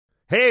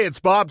Hey, it's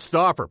Bob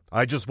Stauffer.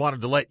 I just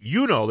wanted to let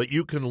you know that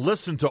you can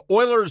listen to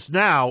Oilers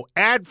Now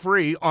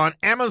ad-free on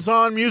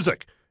Amazon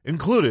Music,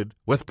 included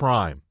with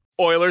Prime.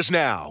 Oilers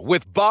Now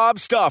with Bob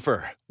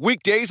Stauffer.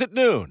 Weekdays at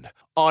noon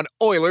on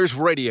Oilers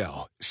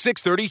Radio,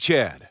 630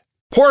 CHED.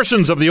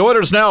 Portions of the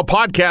Oilers Now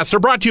podcast are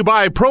brought to you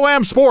by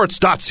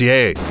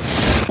ProAmSports.ca.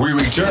 We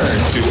return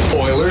to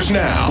Oilers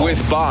Now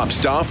with Bob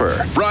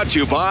Stauffer. Brought to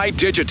you by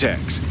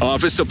Digitex.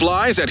 Office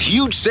supplies at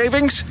huge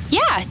savings? Yeah,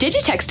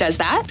 Digitex does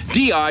that.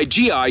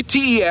 Digitex.ca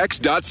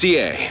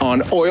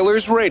on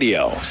Oilers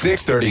Radio,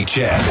 630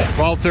 CHED.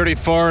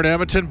 12:34 in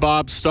Edmonton.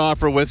 Bob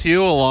Stauffer with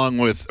you, along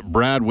with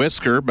Brad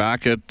Whisker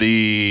back at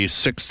the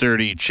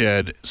 630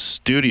 CHED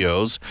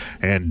studios,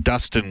 and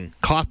Dustin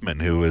Kaufman,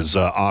 who is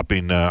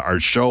opping our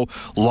show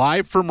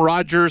live from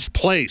Rogers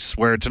Place,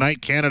 where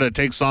tonight Canada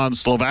takes on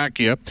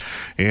Slovakia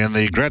in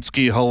the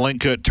Gretzky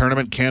Holinka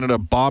tournament. Canada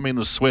bombing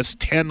the Swiss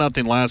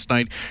 10-0 last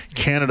night.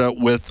 Canada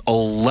with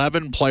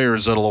 11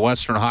 players out of the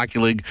Western Hockey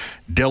League.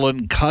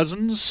 Dylan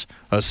Cousins,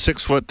 a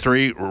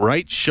 6'3"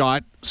 right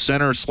shot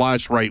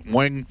center/right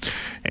wing,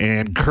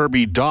 and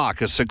Kirby Dach,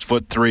 a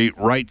 6'3"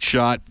 right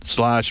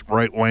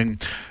shot/right wing.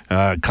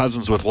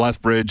 Cousins with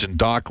Lethbridge and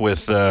Dach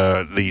with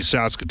the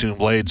Saskatoon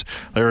Blades.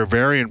 They were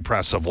very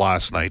impressive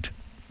last night.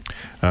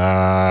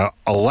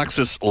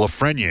 Alexis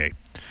Lafreniere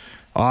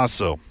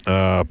also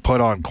put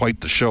on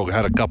quite the show.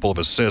 Had a couple of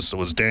assists. It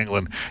was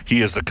dangling.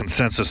 He is the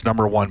consensus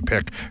number one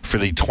pick for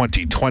the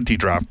 2020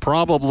 draft.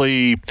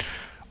 Probably,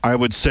 I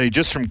would say,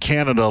 just from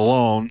Canada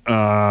alone,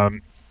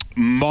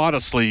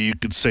 modestly, you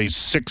could say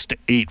 6 to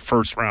 8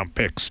 first-round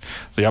picks.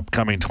 The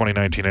upcoming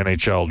 2019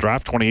 NHL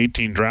draft.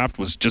 2018 draft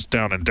was just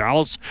down in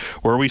Dallas,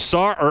 where we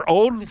saw our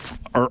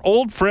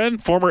old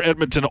friend, former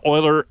Edmonton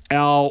Oiler,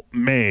 Al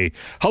May.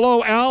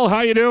 Hello, Al.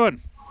 How you doing?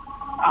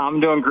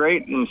 I'm doing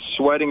great and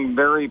sweating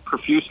very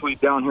profusely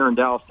down here in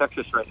Dallas,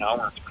 Texas right now,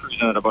 where it's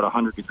cruising at about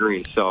 100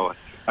 degrees. So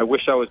I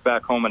wish I was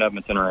back home in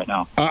Edmonton right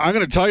now. I'm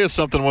going to tell you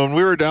something. When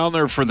we were down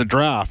there for the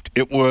draft,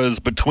 it was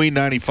between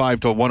 95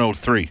 to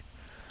 103,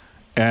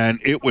 and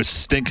it was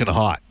stinking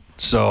hot.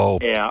 So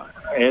yeah,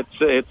 it's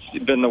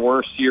been the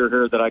worst year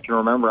here that I can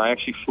remember. I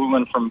actually flew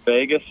in from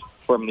Vegas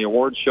from the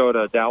awards show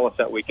to Dallas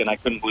that weekend. I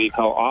couldn't believe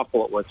how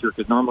awful it was here,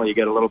 because normally you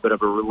get a little bit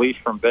of a relief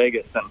from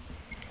Vegas, and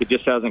it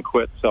just hasn't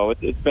quit. So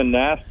it's been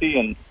nasty,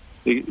 and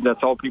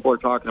that's all people are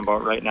talking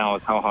about right now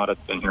is how hot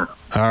it's been here.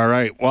 All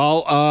right.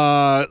 Well,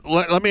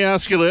 let me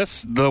ask you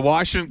this. The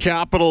Washington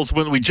Capitals,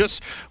 when we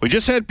just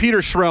had Peter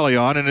Chiarelli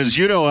on, and as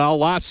you know, Al,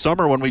 last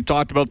summer when we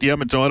talked about the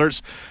Edmonton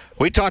Oilers,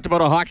 we talked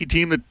about a hockey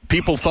team that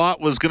people thought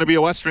was going to be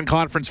a Western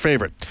Conference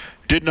favorite.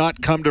 Did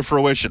not come to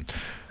fruition.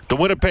 The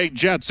Winnipeg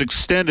Jets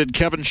extended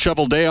Kevin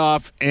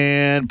Cheveldayoff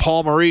and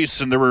Paul Maurice,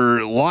 and there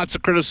were lots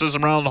of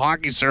criticism around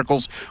hockey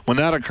circles when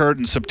that occurred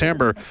in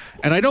September.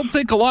 And I don't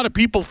think a lot of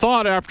people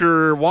thought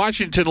after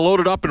Washington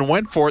loaded up and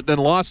went for it, then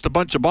lost a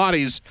bunch of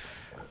bodies,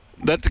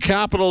 that the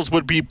Capitals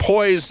would be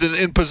poised and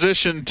in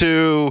position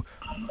to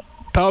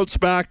pounce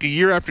back a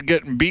year after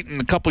getting beaten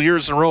a couple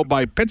years in a row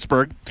by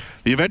Pittsburgh,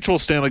 the eventual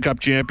Stanley Cup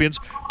champions,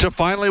 to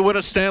finally win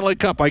a Stanley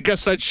Cup. I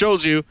guess that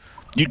shows you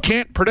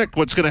can't predict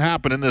what's going to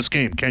happen in this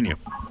game, can you?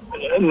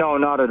 No,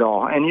 not at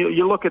all. And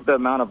you look at the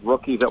amount of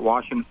rookies that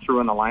Washington threw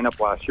in the lineup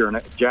last year, and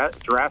it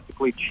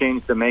drastically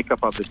changed the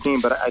makeup of the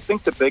team. But I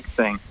think the big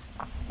thing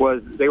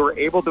was they were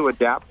able to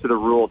adapt to the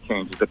rule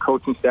changes, the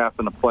coaching staff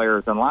and the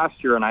players. And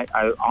last year, and I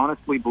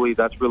honestly believe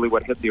that's really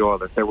what hit the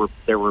Oilers. I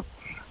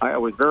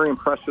was very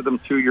impressed with them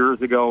 2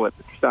 years ago at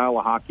the style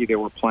of hockey they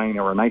were playing.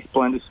 There were a nice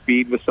blend of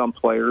speed with some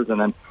players, and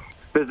then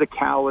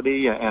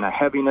physicality and a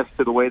heaviness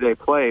to the way they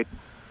played.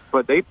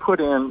 But they put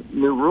in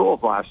new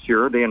rules last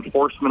year, the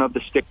enforcement of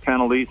the stick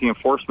penalties, the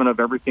enforcement of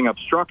everything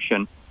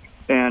obstruction.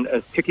 And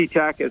as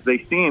ticky-tack as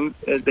they seemed,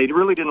 they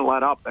really didn't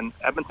let up. And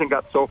Edmonton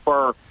got so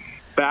far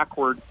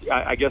backward,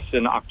 I guess,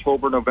 in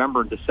October,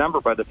 November, and December,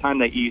 by the time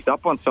they eased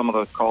up on some of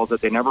those calls, that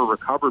they never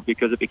recovered,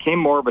 because it became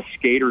more of a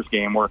skater's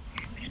game where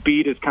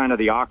speed is kind of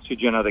the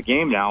oxygen of the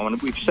game now.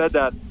 And we've said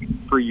that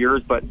for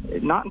years, but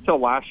not until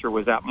last year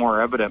was that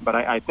more evident. But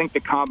I think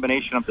the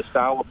combination of the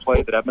style of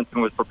play that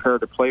Edmonton was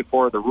prepared to play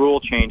for, the rule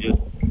changes,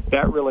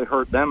 that really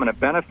hurt them, and it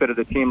benefited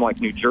a team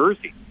like New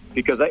Jersey,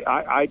 because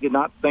I did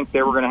not think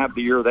they were going to have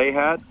the year they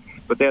had,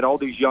 but they had all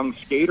these young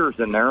skaters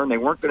in there, and they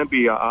weren't going to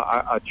be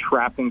a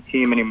trapping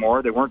team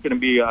anymore. They weren't going to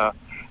be a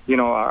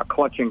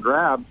clutch and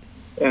grab.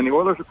 And the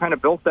Oilers were kind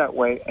of built that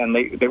way, and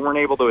they weren't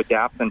able to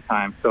adapt in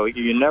time. So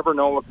you never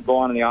know what could go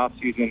on in the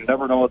offseason. You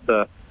never know what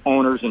the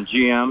owners and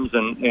GMs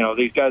and,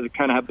 these guys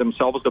kind of have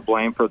themselves to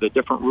blame for the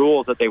different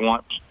rules that they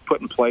want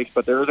put in place.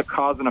 But there is a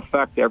cause and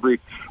effect to every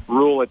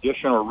rule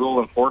addition or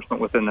rule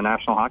enforcement within the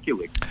National Hockey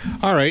League.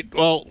 All right.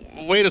 Well,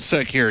 wait a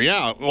sec here.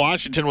 Yeah,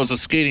 Washington was a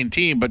skating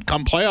team, but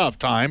come playoff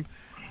time,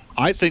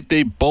 I think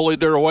they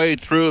bullied their way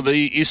through the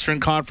Eastern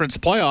Conference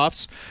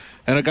playoffs,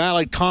 and a guy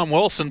like Tom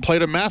Wilson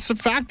played a massive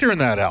factor in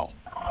that, Al.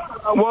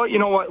 Well, you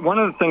know what? One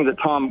of the things that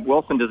Tom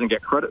Wilson doesn't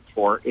get credit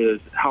for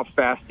is how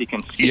fast he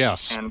can skate.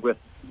 Yes. And with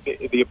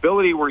the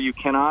ability where you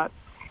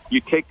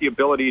take the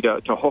ability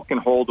to hook and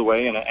hold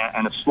away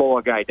and slow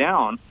a guy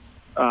down,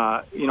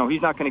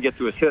 he's not going to get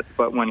to his hits.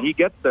 But when he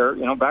gets there,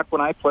 back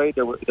when I played,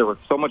 there was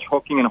so much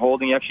hooking and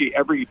holding. Actually,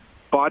 every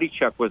body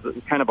check was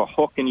kind of a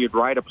hook, and you'd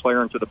ride a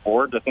player into the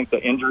boards. I think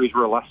the injuries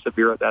were less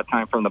severe at that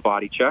time from the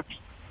body checks.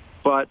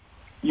 But,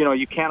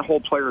 you can't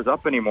hold players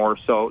up anymore.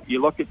 So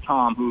you look at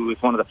Tom, who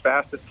is one of the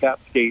fastest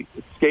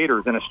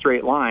skaters in a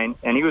straight line,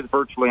 and he was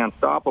virtually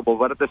unstoppable.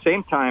 But at the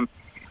same time,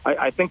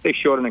 I think they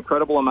showed an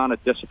incredible amount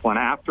of discipline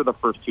after the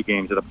first two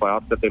games of the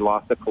playoffs that they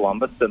lost to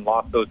Columbus, and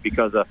lost those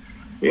because of,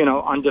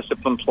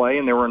 undisciplined play,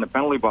 and they were in the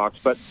penalty box.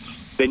 But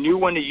they knew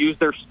when to use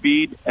their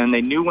speed, and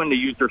they knew when to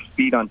use their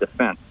speed on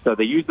defense. So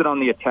they used it on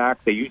the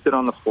attack, they used it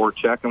on the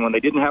forecheck, and when they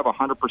didn't have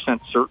 100%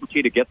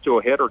 certainty to get to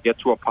a hit or get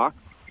to a puck,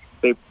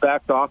 they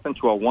backed off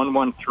into a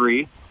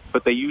 1-1-3,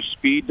 but they used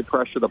speed to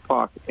pressure the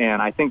puck.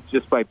 And I think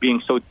just by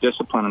being so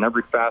disciplined in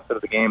every facet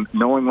of the game,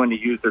 knowing when to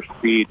use their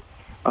speed,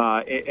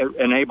 it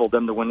enabled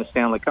them to win the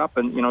Stanley Cup.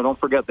 And, don't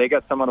forget, they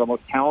got some of the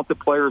most talented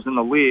players in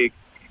the league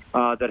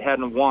that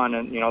hadn't won,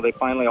 and they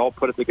finally all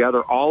put it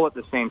together all at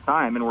the same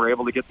time, and were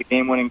able to get the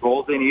game-winning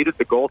goals they needed,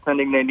 the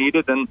goaltending they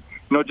needed, and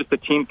just the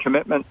team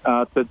commitment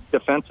to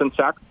defense and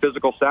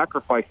physical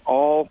sacrifice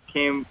all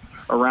came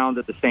around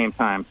at the same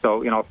time.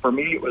 So for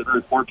me, it was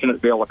very fortunate to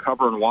be able to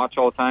cover and watch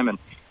all the time, and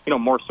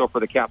more so for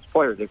the Caps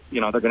players. If,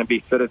 they're going to be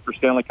fitted for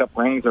Stanley Cup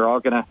rings, they're all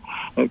going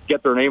to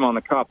get their name on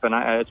the cup, and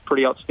it's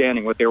pretty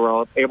outstanding what they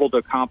were able to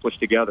accomplish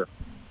together.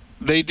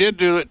 They did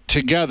do it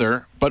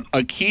together, but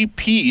a key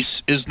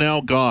piece is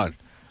now gone.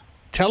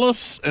 Tell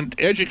us and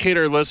educate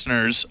our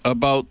listeners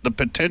about the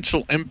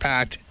potential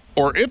impact,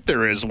 or if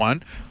there is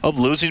one, of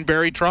losing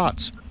Barry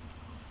Trotz.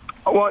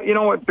 Well, you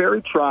know what,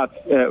 Barry Trotz,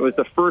 it was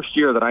the first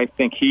year that I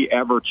think he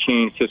ever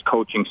changed his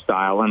coaching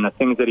style and the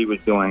things that he was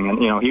doing. And,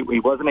 he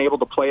wasn't able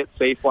to play it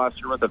safe last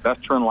year with a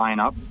veteran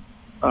lineup.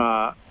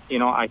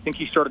 I think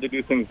he started to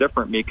do things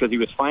different because he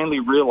was finally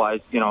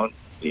realized,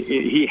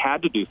 he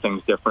had to do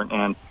things different.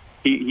 And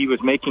he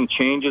was making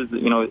changes.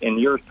 In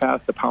years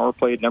past, the power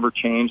play had never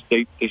changed.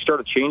 They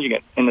started changing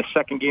it. In the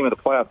second game of the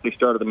playoffs, they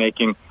started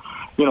making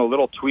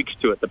little tweaks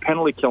to it. The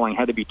penalty killing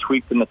had to be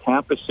tweaked in the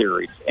Tampa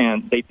series,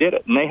 and they did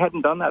it. And they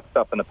hadn't done that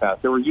stuff in the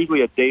past. They were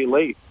usually a day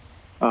late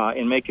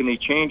in making these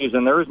changes,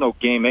 and there is no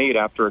Game 8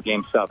 after a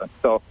Game 7.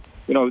 So,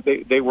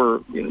 they were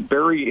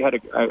Barry had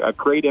a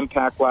great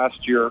impact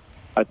last year.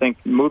 I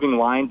think moving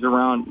lines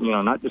around,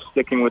 not just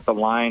sticking with the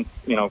line,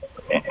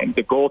 and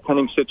the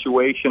goaltending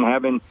situation,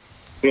 having,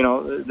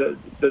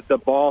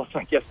 the balls,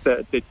 I guess,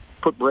 that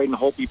put Braden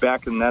Holtby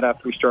back in the net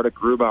after we started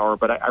Grubauer.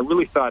 But I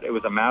really thought it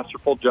was a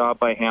masterful job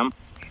by him.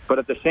 But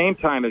at the same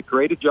time, as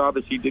great a job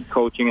as he did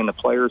coaching and the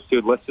players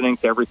too, listening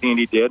to everything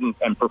he did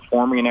and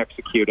performing and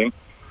executing,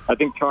 I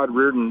think Todd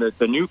Reardon,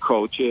 the new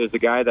coach, is a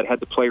guy that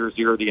had the players'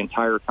 ear the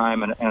entire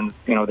time. And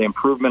the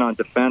improvement on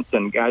defense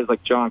and guys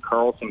like John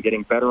Carlson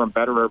getting better and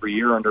better every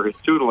year under his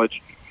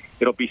tutelage,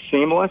 it'll be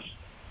seamless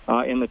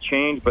in the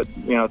change, but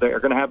they're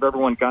going to have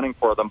everyone gunning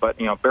for them. But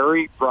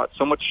Barry brought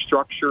so much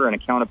structure and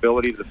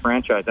accountability to the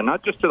franchise, and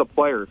not just to the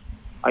players.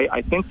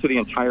 I think to the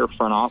entire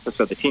front office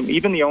of the team,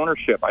 even the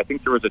ownership. I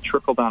think there was a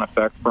trickle down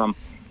effect from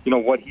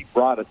what he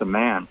brought as a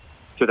man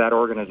to that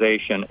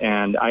organization,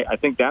 and I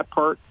think that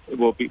part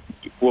will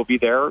be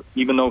there.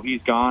 Even though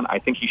he's gone, I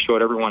think he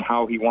showed everyone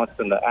how he wants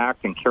them to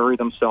act and carry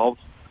themselves,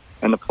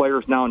 and the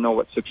players now know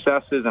what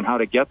success is and how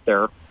to get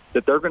there.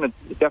 That they're going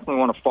to definitely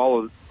want to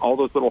follow all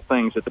those little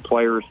things that the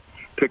players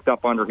picked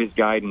up under his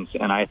guidance,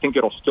 and I think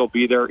it'll still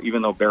be there,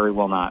 even though Barry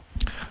will not.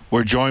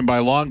 We're joined by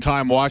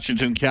longtime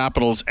Washington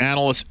Capitals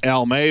analyst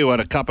Al May, who had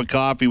a cup of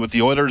coffee with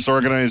the Oilers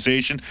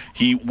organization.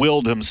 He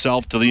willed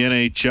himself to the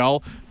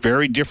NHL.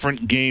 Very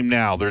different game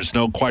now. There's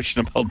no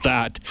question about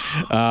that.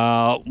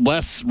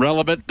 Less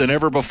relevant than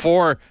ever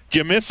before. Do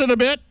you miss it a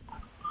bit?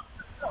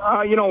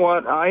 You know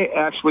what? I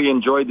actually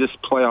enjoyed this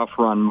playoff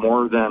run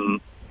more than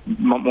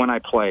when I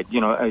played.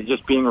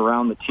 Just being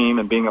around the team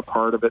and being a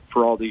part of it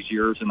for all these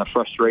years and the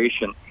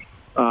frustration.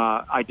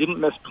 I didn't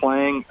miss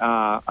playing.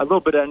 A little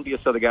bit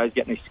envious of the guys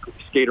getting to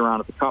skate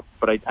around at the Cup,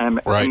 but I'm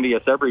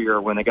envious every year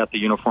when they got the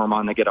uniform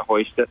on, they get to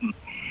hoist it. And,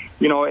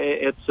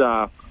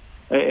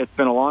 it's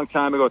been a long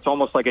time ago. It's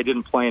almost like I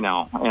didn't play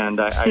now. And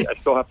I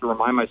still have to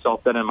remind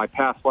myself that in my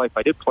past life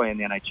I did play in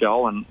the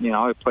NHL, and,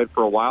 I played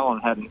for a while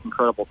and had an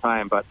incredible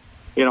time. But,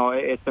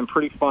 it's been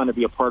pretty fun to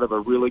be a part of a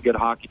really good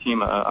hockey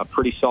team, a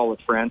pretty solid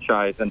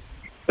franchise. And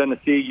then to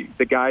see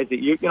the guys that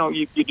you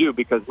do,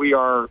 because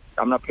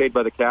I'm not paid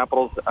by the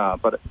Capitals,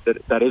 but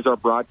that is our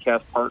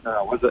broadcast partner.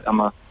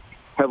 I'm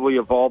heavily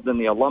involved in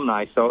the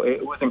alumni, so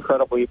it was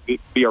incredible to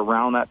be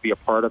around that, be a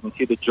part of, and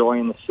see the joy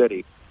in the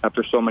city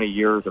after so many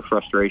years of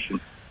frustration.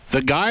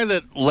 The guy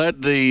that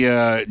led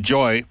the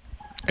joy,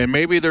 and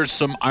maybe there's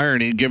some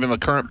irony given the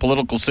current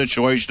political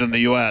situation in the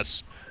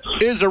U.S.,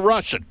 is a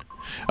Russian,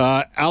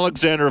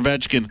 Alexander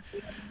Ovechkin.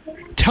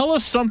 Tell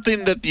us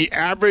something that the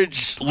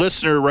average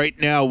listener right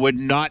now would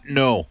not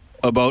know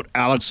about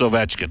Alex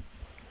Ovechkin.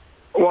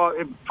 Well,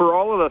 for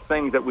all of the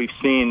things that we've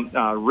seen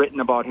written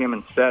about him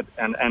and said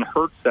and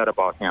heard said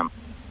about him,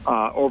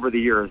 over the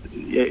years.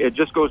 It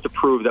just goes to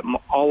prove that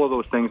all of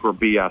those things were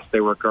BS.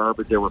 They were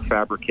garbage. They were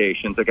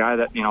fabrications. A guy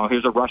that,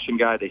 here's a Russian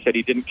guy. They said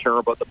he didn't care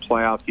about the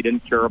playoffs. He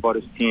didn't care about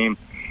his team,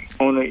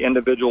 only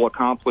individual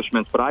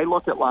accomplishments. But I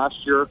look at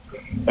last year,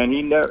 and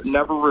he's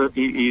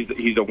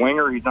a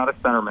winger. He's not a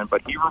centerman,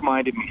 but he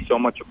reminded me so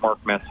much of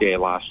Mark Messier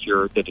last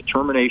year. The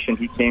determination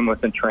he came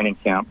with in training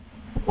camp.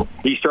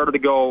 He started to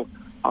go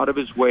out of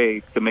his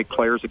way to make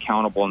players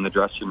accountable in the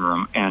dressing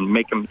room and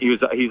make them.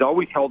 He's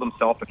always held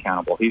himself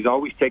accountable. He's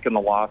always taken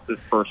the losses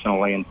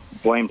personally and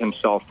blamed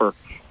himself for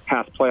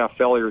past playoff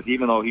failures,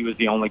 even though he was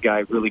the only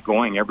guy really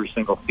going every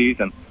single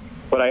season.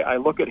 But I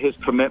look at his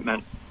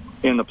commitment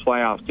in the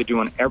playoffs to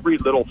doing every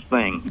little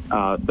thing,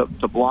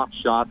 to block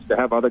shots, to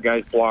have other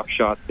guys block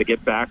shots, to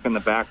get back in the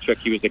back check.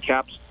 He was the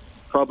Caps'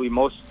 probably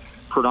most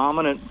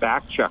predominant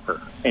back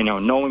checker,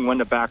 knowing when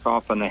to back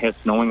off on the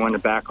hits, knowing when to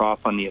back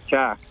off on the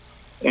attack.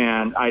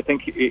 And I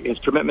think his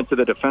commitment to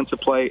the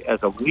defensive play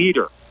as a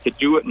leader, to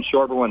do it and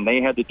show everyone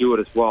they had to do it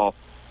as well,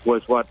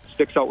 was what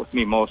sticks out with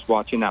me most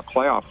watching that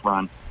playoff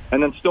run.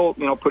 And then still,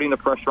 putting the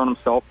pressure on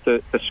himself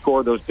to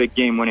score those big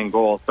game-winning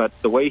goals. But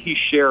the way he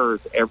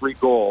shares every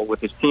goal with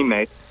his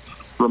teammates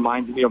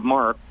reminds me of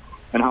Mark,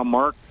 and how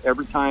Mark,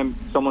 every time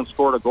someone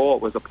scored a goal,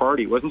 it was a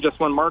party. It wasn't just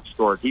when Mark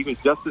scored. He was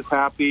just as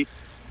happy,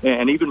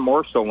 and even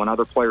more so when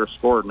other players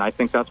scored. And I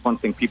think that's one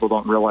thing people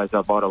don't realize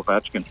about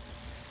Ovechkin.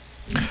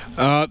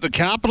 The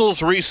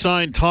Capitals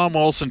re-signed Tom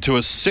Wilson to a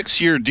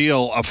 6-year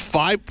deal,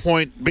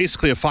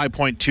 basically a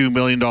 $5.2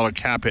 million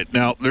cap hit.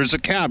 Now, there's a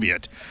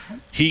caveat.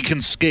 He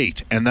can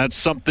skate, and that's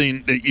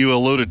something that you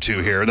alluded to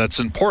here. That's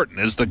important,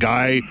 is the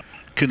guy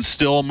can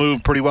still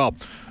move pretty well.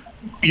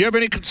 You have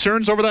any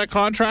concerns over that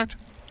contract?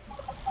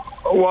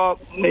 Well,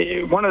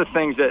 one of the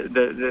things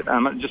that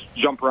I'm going to just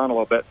jump around a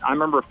little bit. I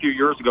remember a few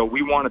years ago,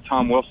 we wanted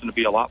Tom Wilson to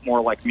be a lot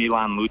more like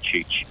Milan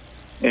Lucic.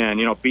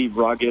 And, be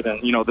rugged.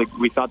 And,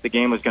 we thought the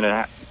game was going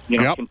to,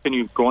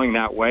 continue going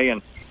that way.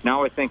 And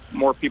now I think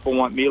more people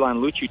want Milan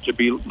Lucic to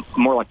be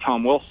more like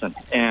Tom Wilson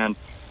and,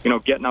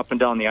 getting up and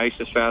down the ice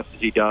as fast as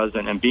he does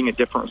and being a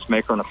difference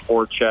maker on a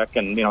forecheck.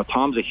 And,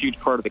 Tom's a huge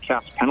part of the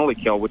Caps penalty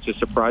kill, which is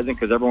surprising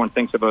because everyone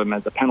thinks of him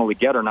as a penalty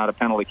getter, not a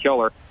penalty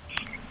killer.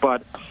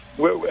 But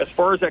as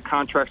far as that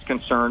contract's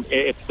concerned,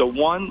 it's the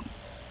one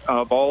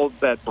of all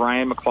that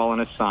Brian McClellan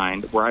has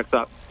signed where I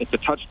thought it's a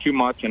touch too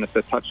much and it's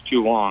a touch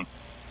too long.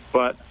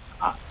 But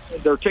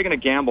they're taking a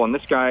gamble, and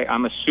this guy,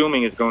 I'm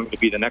assuming, is going to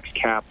be the next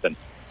captain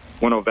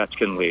when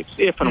Ovechkin leaves,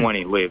 if and when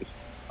he leaves.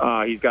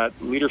 He's got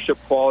leadership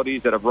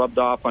qualities that have rubbed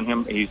off on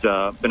him. He's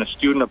been a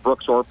student of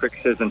Brooks Orpik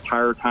his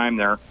entire time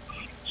there.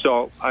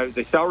 So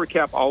the salary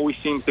cap always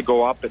seems to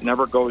go up. It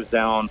never goes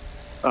down.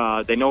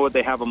 They know what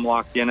they have him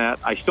locked in at.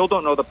 I still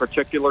don't know the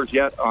particulars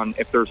yet on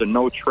if there's a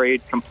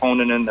no-trade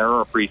component in there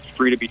or if he's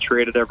free to be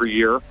traded every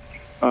year.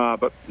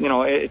 But,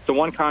 it's the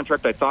one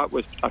contract I thought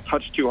was a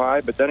touch too high.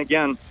 But then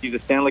again, he's a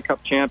Stanley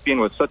Cup champion,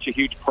 was such a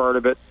huge part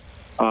of it,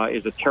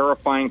 is a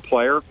terrifying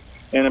player.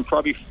 And then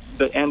probably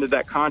the end of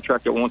that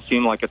contract, it won't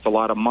seem like it's a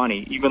lot of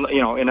money. Even,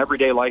 in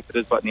everyday life it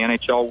is, but in the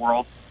NHL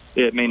world,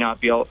 it may not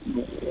be a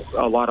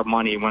lot of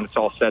money when it's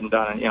all said and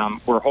done.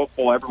 And, we're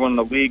hopeful. Everyone in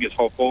the league is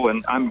hopeful.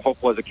 And I'm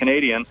hopeful as a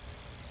Canadian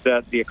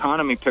that the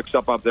economy picks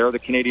up there. The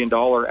Canadian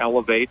dollar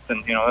elevates,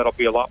 and, that'll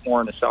be a lot more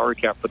in the salary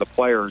cap for the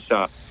players.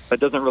 That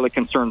doesn't really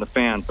concern the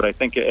fans, but I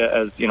think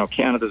as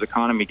Canada's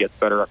economy gets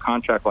better, a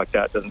contract like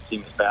that doesn't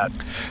seem as bad.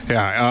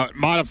 Yeah,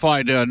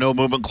 modified no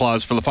movement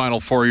clause for the final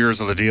 4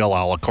 years of the deal,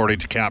 Al, according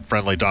to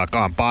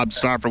CapFriendly.com. Bob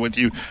Stauffer with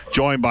you,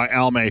 joined by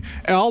Al May.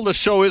 Al, the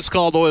show is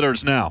called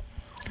Oilers Now.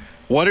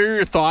 What are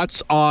your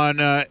thoughts on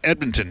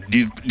Edmonton?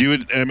 They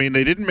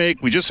didn't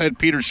make. We just had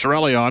Peter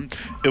Chiarelli on.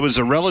 It was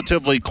a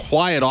relatively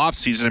quiet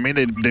offseason. I mean,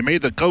 they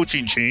made the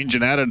coaching change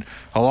and added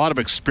a lot of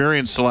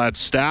experience to that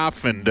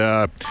staff. And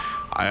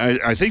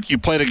I think you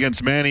played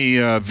against Manny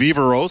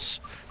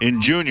Viveros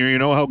in junior. You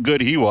know how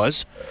good he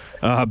was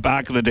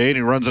back in the day, and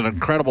he runs an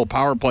incredible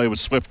power play with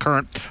Swift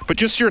Current. But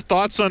just your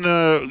thoughts on,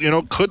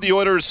 could the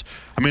Oilers?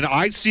 I mean,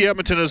 I see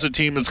Edmonton as a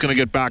team that's going to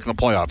get back in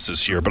the playoffs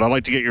this year, but I'd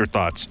like to get your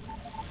thoughts.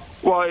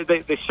 Well,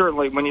 they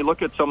certainly, when you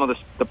look at some of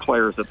the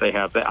players that they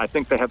have, I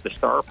think they have the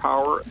star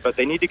power, but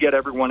they need to get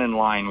everyone in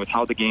line with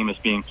how the game is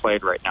being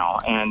played right now.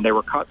 And they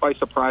were caught by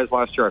surprise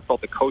last year. I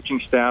felt the coaching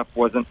staff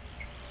wasn't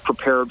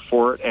prepared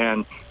for it,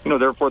 and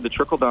therefore the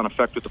trickle-down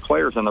effect with the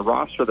players and the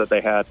roster that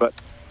they had. But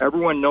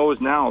everyone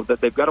knows now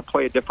that they've got to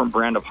play a different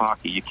brand of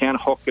hockey. You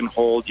can't hook and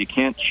hold. You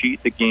can't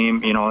cheat the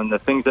game, and the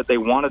things that they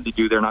wanted to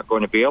do, they're not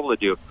going to be able to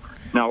do.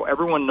 Now,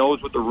 everyone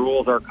knows what the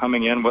rules are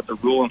coming in, what the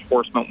rule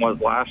enforcement was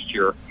last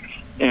year.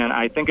 And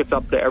I think it's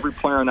up to every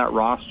player on that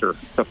roster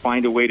to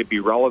find a way to be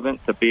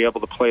relevant, to be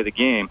able to play the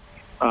game.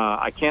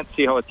 I can't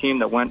see how a team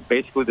that went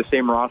basically the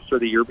same roster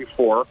the year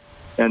before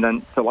and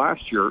then to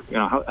last year,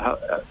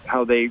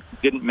 how they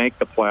didn't make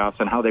the playoffs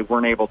and how they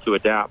weren't able to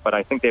adapt. But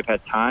I think they've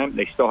had time.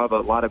 They still have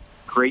a lot of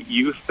great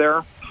youth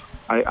there.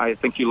 I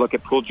think you look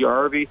at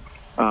Puljujarvi.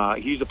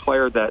 He's a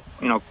player that,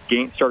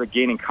 started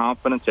gaining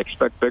confidence,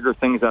 expect bigger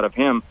things out of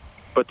him.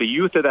 But the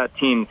youth of that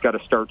team's got to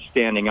start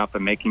standing up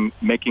and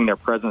making their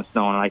presence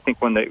known. And I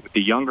think when the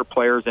younger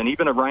players, and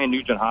even a Ryan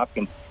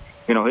Nugent-Hopkins,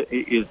 you know,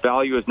 his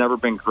value has never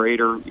been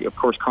greater. Of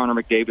course, Connor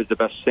McDavid is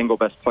the single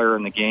best player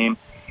in the game.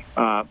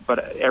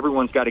 But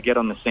everyone's got to get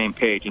on the same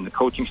page, and the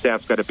coaching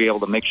staff's got to be able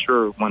to make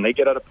sure when they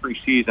get out of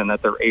preseason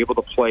that they're able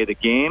to play the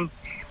game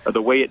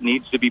the way it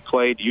needs to be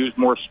played, use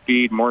more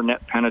speed, more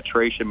net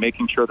penetration,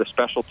 making sure the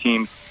special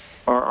teams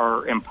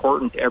are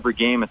important to every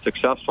game and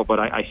successful. But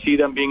I see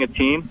them being a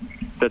team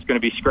that's going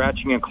to be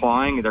scratching and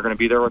clawing. They're going to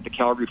be there with the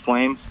Calgary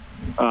Flames,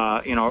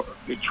 you know,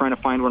 trying to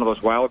find one of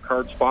those wild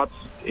card spots,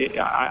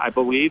 I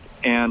believe.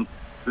 And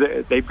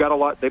they've got a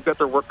lot. They've got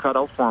their work cut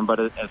out for them. But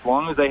as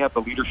long as they have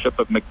the leadership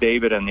of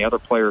McDavid and the other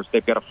players,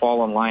 they've got to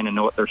fall in line and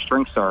know what their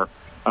strengths are.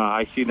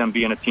 I see them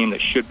being a team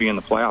that should be in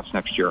the playoffs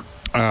next year.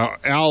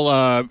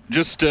 Al,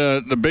 just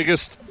the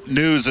biggest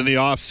news in the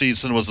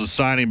offseason was the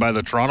signing by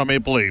the Toronto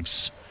Maple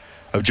Leafs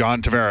of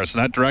John Tavares,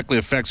 and that directly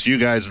affects you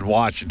guys in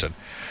Washington.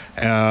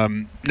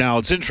 Now,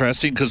 it's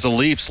interesting because the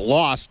Leafs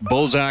lost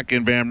Bozak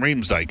and Van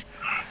Riemsdyk.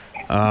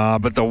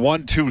 But the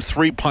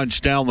 1-2-3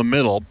 punch down the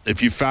middle,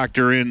 if you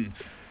factor in,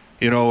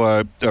 you know,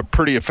 a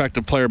pretty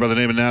effective player by the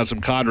name of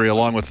Nazem Kadri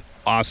along with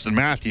Austin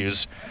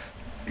Matthews,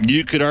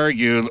 you could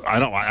argue,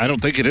 I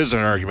don't think it is an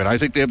argument. I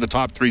think they have the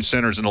top three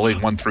centers in the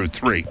league 1 through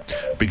 3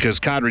 because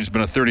Kadri's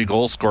been a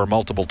 30-goal scorer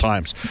multiple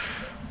times.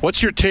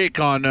 What's your take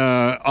on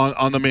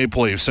the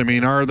Maple Leafs? I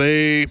mean, are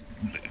they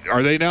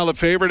now the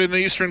favorite in the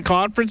Eastern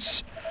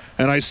Conference?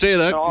 And I say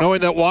that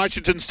knowing that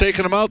Washington's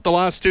taken them out the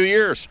last 2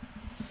 years.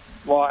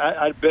 Well,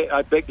 I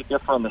beg to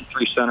differ on the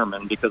three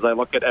centermen because I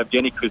look at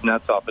Evgeny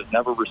Kuznetsov has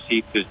never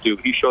received his due.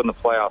 He showed in the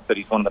playoffs that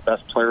he's one of the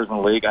best players in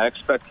the league. I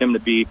expect him to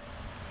be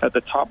at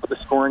the top of the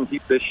scoring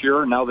heap this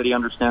year, now that he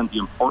understands the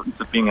importance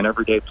of being an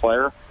everyday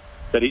player,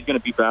 that he's going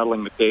to be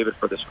battling McDavid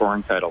for the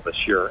scoring title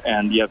this year.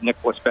 And you have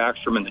Nicholas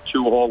Backstrom in the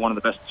 2-hole, one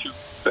of the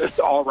best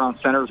all-around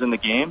centers in the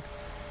game,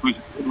 who's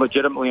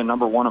legitimately a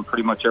number one on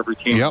pretty much every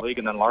team in the league.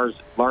 And then Lars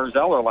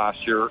Eller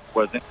last year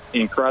was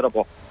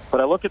incredible.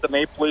 But I look at the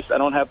Maple Leafs, I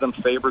don't have them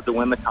favored to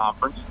win the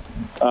conference.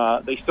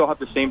 They still have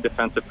the same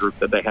defensive group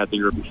that they had the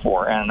year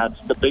before, and that's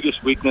the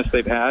biggest weakness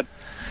they've had.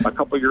 A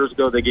couple of years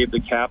ago, they gave the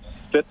Caps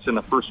fits in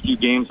the first few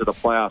games of the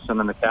playoffs, and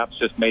then the Caps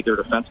just made their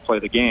defense play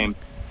the game,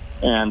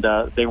 and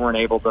they weren't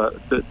able to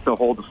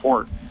hold the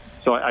fort.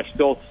 So I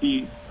still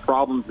see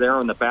problems there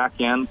in the back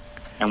end,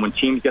 and when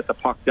teams get the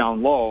puck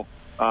down low,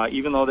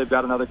 even though they've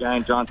got another guy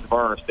in John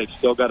Tavares, they've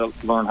still got to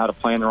learn how to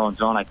play in their own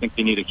zone. I think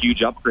they need a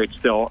huge upgrade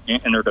still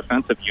in their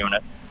defensive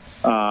unit.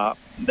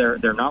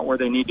 They're not where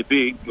they need to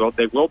be. Well,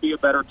 they will be a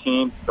better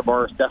team.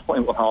 Tavares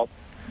definitely will help.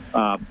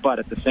 But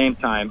at the same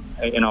time,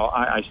 you know,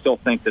 I still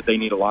think that they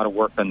need a lot of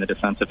work on the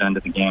defensive end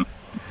of the game.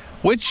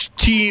 Which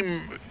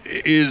team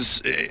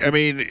is, I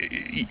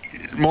mean,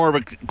 more of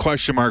a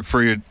question mark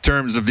for you in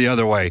terms of the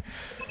other way?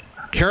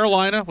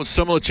 Carolina with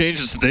some of the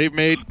changes that they've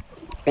made,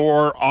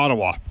 or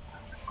Ottawa?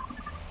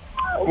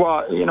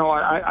 Well, you know,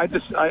 I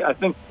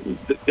think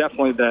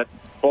definitely that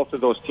both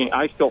of those teams,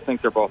 I still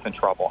think they're both in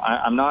trouble.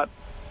 I'm not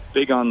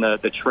big on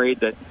the trade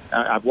that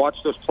I've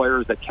watched those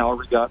players that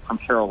Calgary got from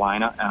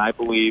Carolina, and I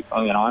believe,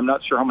 you know, I'm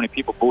not sure how many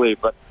people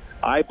believe, but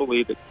I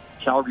believe that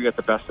Calgary got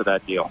the best of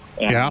that deal.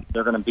 And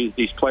they're going to be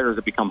these players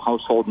that become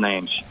household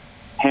names.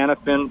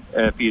 Hanifin,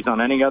 if he's on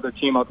any other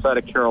team outside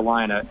of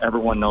Carolina,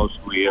 everyone knows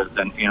who he is,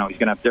 and, you know, he's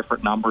going to have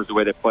different numbers the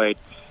way they played.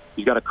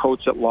 He's got a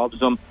coach that loves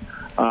him.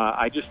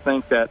 I just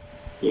think that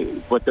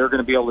what they're going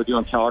to be able to do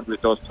in Calgary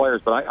with those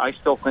players, but I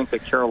still think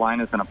that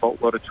Carolina's in a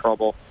boatload of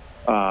trouble.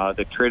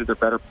 They've traded their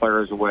better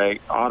players away.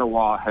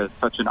 Ottawa has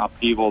such an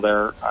upheaval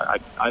there.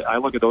 I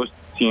look at those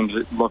teams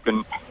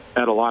looking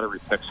at a lottery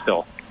pick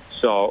still.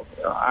 So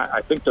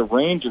I think the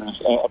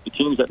Rangers, of the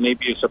teams that may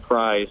be a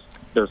surprise,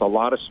 there's a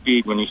lot of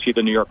speed when you see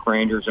the New York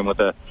Rangers, and with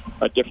a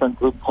different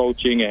group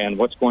coaching and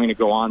what's going to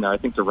go on there, I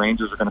think the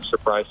Rangers are going to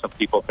surprise some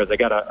people because they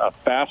got a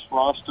fast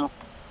roster.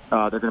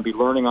 They're going to be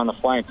learning on the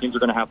fly, and teams are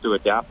going to have to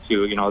adapt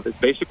to. You know, it's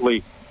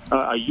basically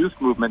a youth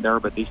movement there,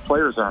 but these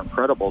players are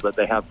incredible that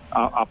they have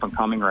up and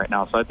coming right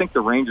now. So I think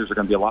the Rangers are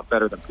going to be a lot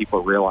better than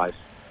people realize.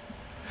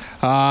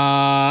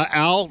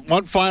 Al,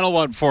 one final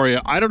one for you.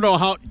 I don't know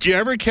how. Do you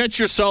ever catch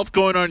yourself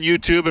going on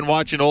YouTube and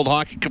watching old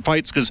hockey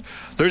fights? Because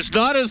there's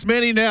not as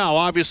many now,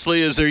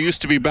 obviously, as there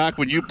used to be back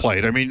when you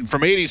played. I mean,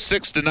 from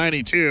 86 to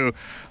 92,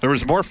 there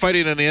was more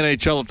fighting in the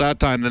NHL at that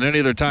time than any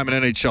other time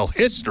in NHL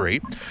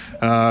history.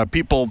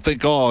 People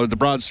think, oh, the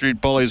Broad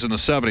Street Bullies in the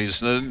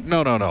 70s.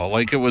 No.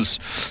 Like,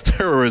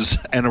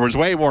 there was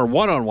way more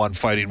one-on-one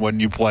fighting when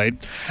you played.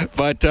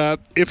 But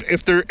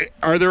if there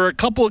are a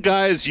couple of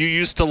guys you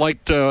used to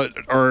like to,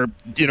 or,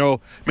 you know,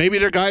 maybe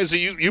they're guys that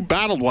you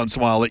battled once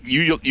in a while that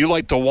you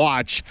like to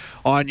watch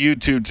on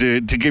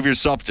YouTube to give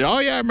yourself to, oh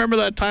yeah, I remember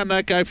that time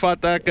that guy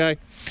fought that guy.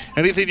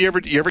 Anything you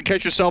ever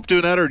catch yourself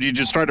doing that, or do you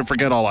just try to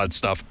forget all that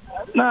stuff?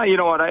 No, you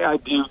know what, I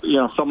do. You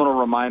know, someone will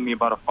remind me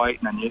about a fight,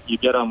 and then you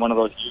get on one of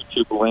those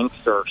YouTube links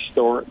or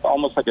story,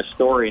 almost like a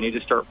story, and you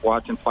just start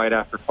watching fight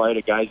after fight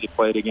of guys you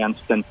played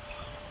against, and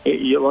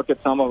you look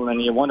at some of them,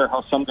 and you wonder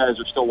how some guys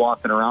are still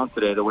walking around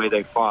today the way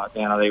they fought.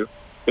 You know,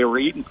 they were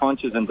eating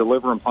punches and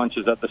delivering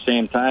punches at the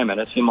same time, and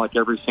it seemed like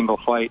every single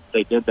fight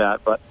they did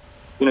that. But,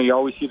 you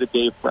always see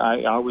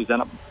I always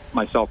end up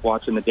myself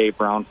watching the Dave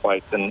Brown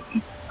fights, and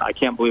I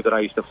can't believe that I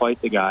used to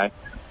fight the guy.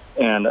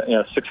 And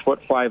a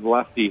 6'5"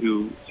 lefty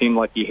who seemed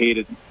like he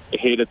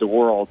hated the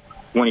world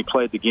when he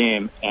played the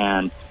game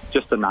and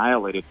just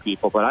annihilated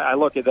people. But I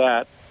look at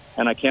that,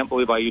 and I can't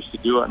believe I used to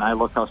do it, and I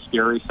look how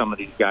scary some of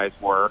these guys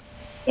were.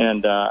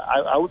 And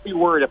I would be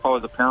worried if I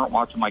was a parent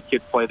watching my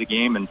kid play the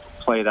game and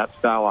play that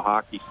style of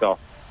hockey. So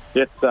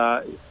it's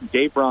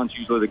Dave Brown's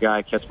usually the guy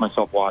I catch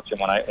myself watching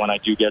when I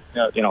do get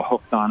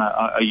hooked on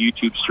a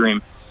YouTube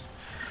stream.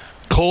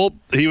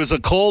 He was a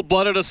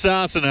cold-blooded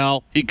assassin,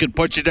 Al. He could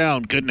put you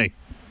down, couldn't he?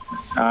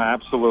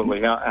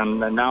 Absolutely, yeah. And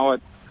now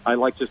I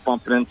like just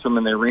bumping into him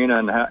in the arena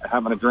and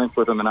having a drink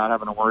with him and not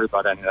having to worry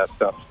about any of that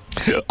stuff.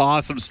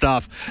 Awesome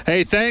stuff.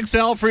 Hey, thanks,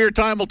 Al, for your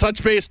time. We'll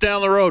touch base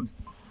down the road.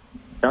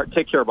 All right,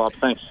 take care, Bob.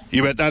 Thanks.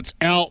 You bet. That's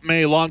Al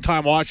May,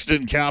 longtime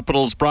Washington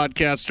Capitals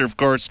broadcaster, of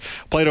course.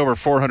 Played over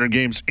 400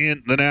 games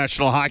in the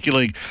National Hockey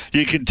League.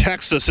 You can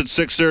text us at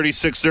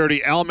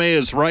 630-630. Al May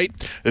is right.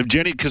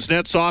 Evgeny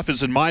Kuznetsov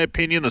is, in my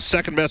opinion, the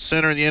second-best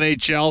center in the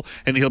NHL,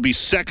 and he'll be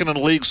second in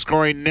the league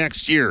scoring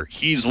next year.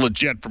 He's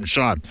legit from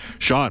Sean.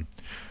 Sean,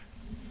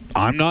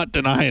 I'm not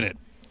denying it.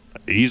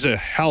 He's a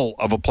hell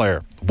of a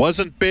player.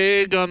 Wasn't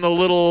big on the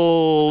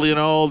little,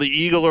 the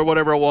Eagle or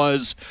whatever it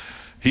was.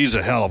 He's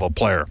a hell of a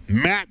player.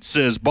 Matt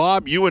says,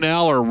 Bob, you and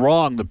Al are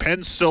wrong. The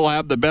Pens still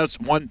have the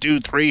best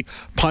 1-2-3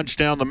 punch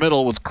down the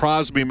middle with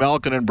Crosby,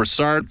 Malkin, and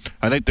Brassard.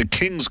 I think the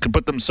Kings could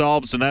put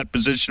themselves in that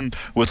position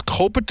with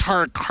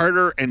Kopitar,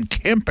 Carter, and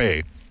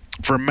Kempe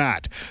for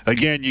Matt.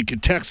 Again, you can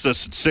text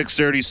us at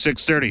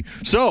 630-630.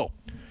 So,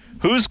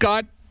 who's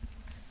got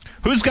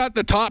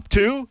the top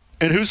two?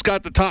 And who's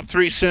got the top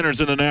three centers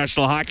in the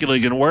National Hockey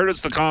League? And where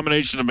does the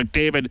combination of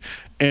McDavid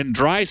and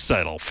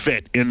Draisaitl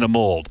fit in the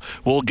mold?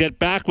 We'll get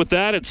back with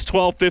that. It's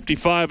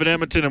 12:55 in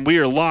Edmonton, and we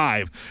are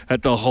live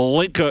at the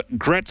Hlinka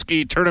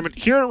Gretzky Tournament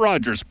here at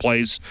Rogers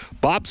Place.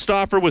 Bob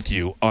Stauffer with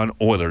you on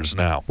Oilers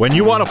Now. When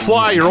you want to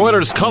fly your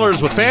Oilers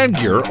colors with fan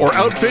gear or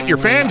outfit your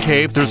fan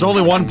cave, there's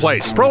only one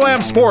place,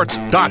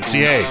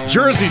 ProAmSports.ca.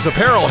 Jerseys,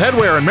 apparel,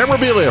 headwear, and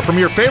memorabilia from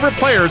your favorite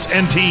players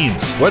and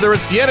teams. Whether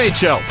it's the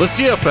NHL, the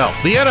CFL,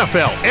 the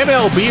NFL,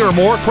 MLB, or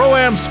more,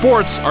 Pro-Am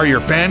Sports are your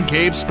fan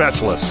cave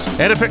specialists.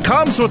 And if it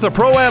comes with a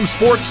Pro-Am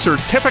Sports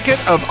Certificate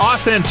of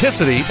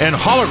Authenticity and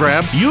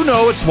hologram, you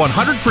know it's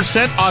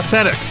 100%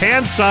 authentic,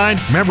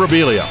 hand-signed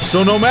memorabilia.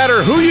 So no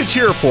matter who you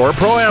cheer for,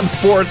 Pro-Am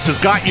Sports has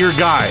got your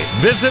guy.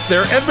 Visit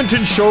their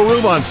Edmonton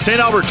showroom on St.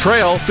 Albert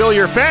Trail. Fill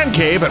your fan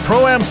cave at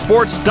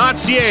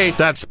ProAmSports.ca.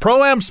 That's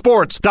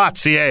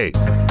ProAmSports.ca.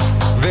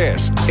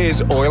 This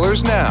is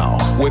Oilers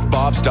Now with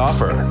Bob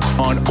Stauffer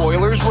on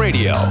Oilers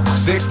Radio,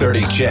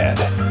 630 CHED.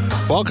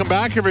 Welcome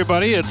back,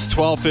 everybody. It's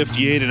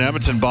 12:58 in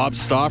Edmonton. Bob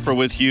Stauffer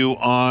with you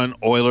on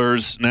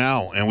Oilers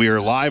Now. And we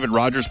are live at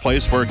Rogers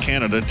Place where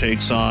Canada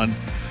takes on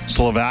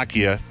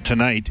Slovakia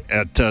tonight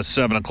at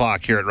 7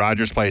 o'clock here at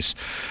Rogers Place.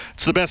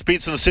 It's the best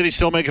pizza in the city,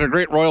 still making a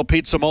great Royal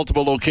Pizza,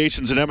 multiple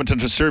locations in Edmonton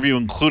to serve you,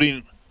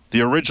 including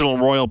the original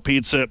Royal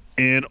Pizza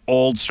in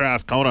Old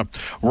Strathcona.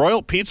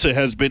 Royal Pizza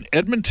has been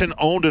Edmonton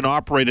owned and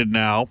operated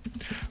now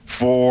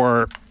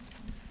for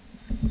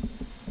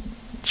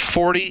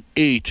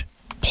 48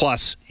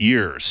 plus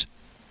years.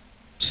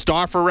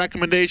 Stauffer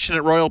recommendation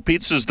at Royal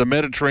Pizza is the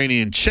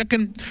Mediterranean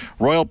chicken.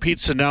 Royal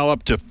Pizza now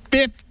up to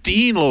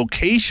 15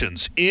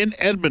 locations in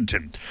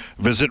Edmonton.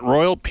 Visit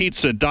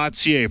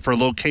royalpizza.ca for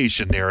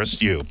location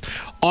nearest you.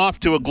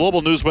 Off to a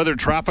Global News weather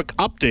traffic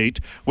update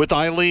with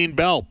Eileen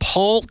Bell.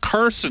 Paul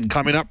Carson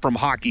coming up from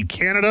Hockey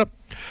Canada.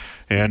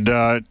 And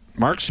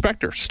Mark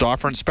Spector,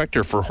 Stauffer and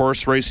Spector for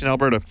Horse Racing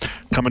Alberta,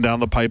 coming down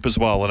the pipe as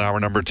well in hour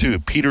number 2.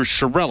 Peter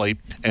Chiarelli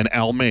and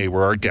Al May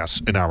were our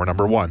guests in hour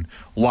number 1,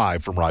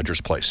 live from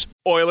Rogers Place.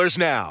 Oilers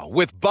Now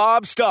with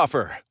Bob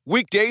Stauffer.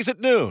 Weekdays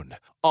at noon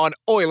on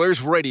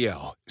Oilers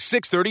Radio,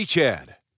 630 CHED.